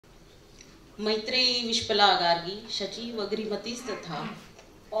Maitreyi, Vishpala, Gargi, Shachi, Vagrimatis Tatha.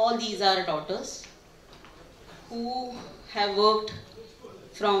 All these are daughters who have worked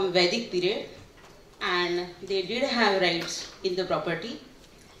from Vedic period and they did have rights in the property.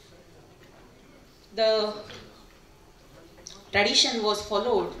 The tradition was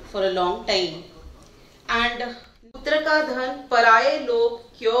followed for a long time and पुत्र का धन पराये लोग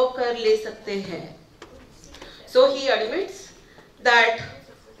क्यों कर ले सकते हैं? So he admits that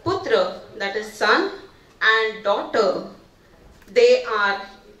putra, that is son, and daughter, they are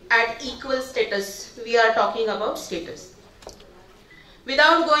at equal status. We are talking about status.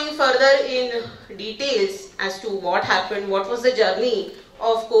 Without going further in details as to what happened, what was the journey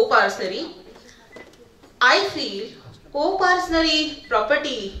of Coparcenary, I feel Coparcenary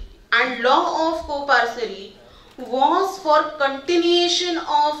property and law of Coparcenary was for continuation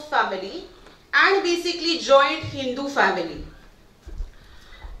of family and basically joint Hindu family.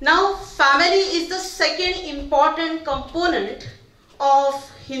 Now, family is the second important component of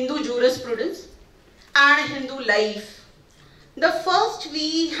Hindu jurisprudence and Hindu life. The first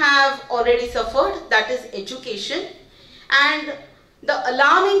we have already suffered, that is education, and the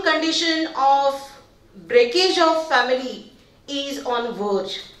alarming condition of breakage of family is on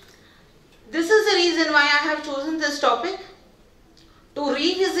verge. This is the reason why I have chosen this topic, to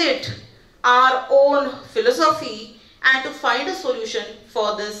revisit our own philosophy and to find a solution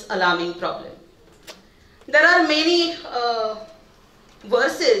for this alarming problem. There are many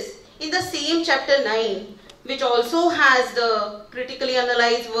verses in the same chapter 9 which also has the critically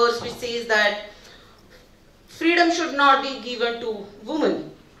analyzed verse which says that freedom should not be given to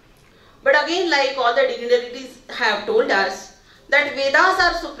women. But again, like all the dignitaries have told us, that Vedas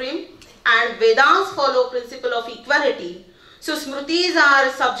are supreme and Vedas follow principle of equality. So Smrutis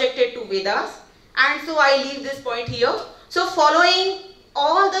are subjected to Vedas, and so I leave this point here. So following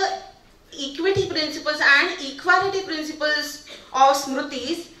all the equity principles and equality principles of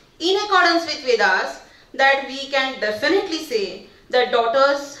Smrutis in accordance with Vedas, that we can definitely say that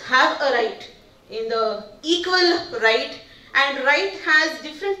daughters have a right in the equal right, and right has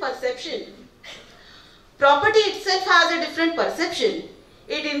different perception. Property itself has a different perception.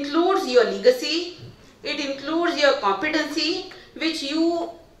 It includes your legacy, it includes your competency which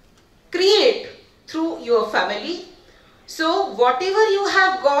you create through your family. So whatever you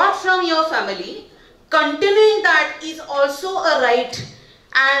have got from your family, continuing that is also a right,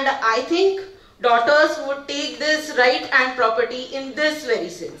 and I think daughters would take this right and property in this very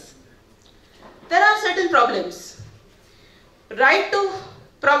sense. There are certain problems. Right to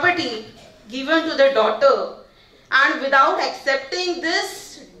property given to the daughter, and without accepting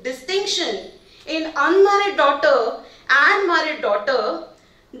this distinction in unmarried daughter and married daughter,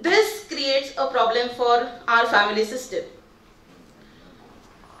 this creates a problem for our family system.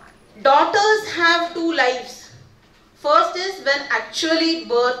 Daughters have two lives. First is when actually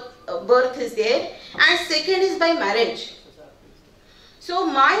birth is there, and second is by marriage. So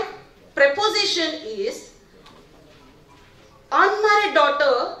my proposition is, unmarried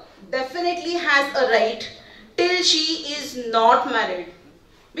daughter definitely has a right till she is not married,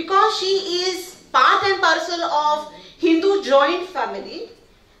 because she is part and parcel of Hindu joint family,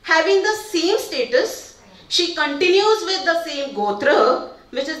 having the same status. She continues with the same gotra,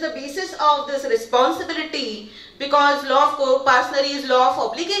 which is the basis of this responsibility, because law of Coparcenary is law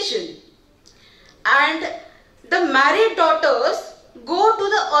of obligation. And the married daughters go to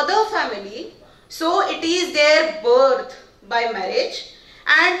the other family, so it is their birth by marriage.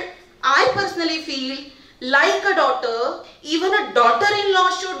 And I personally feel, like a daughter, even a daughter-in-law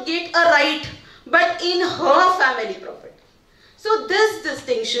should get a right, but in her family property. So this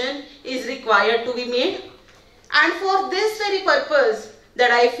distinction is required to be made, and for this very purpose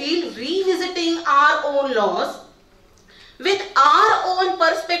that I feel revisiting our own laws with our own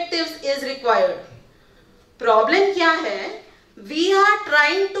perspectives is required. Problem kya hai? We are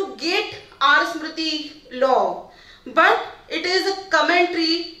trying to get our Smriti law, but it is a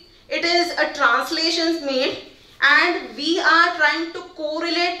commentary, it is a translations made, and we are trying to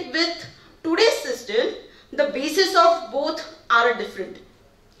correlate with today's system. The basis of both are different.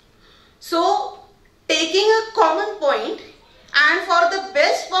 So taking a common point, and for the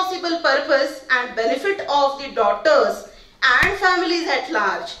best possible purpose and benefit of the daughters and families at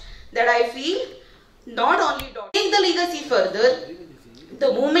large, that I feel not only daughters. Take the legacy further.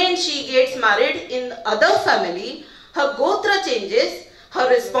 The moment she gets married in other family, her gotra changes, her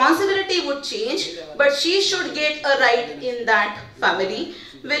responsibility would change, but she should get a right in that family,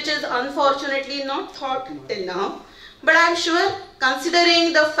 which is unfortunately not thought till now. But I am sure,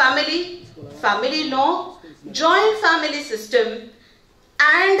 considering the family law, joint family system,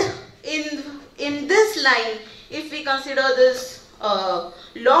 and in line, if we consider this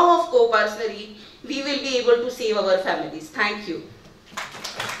law of coparcenary, we will be able to save our families. Thank you.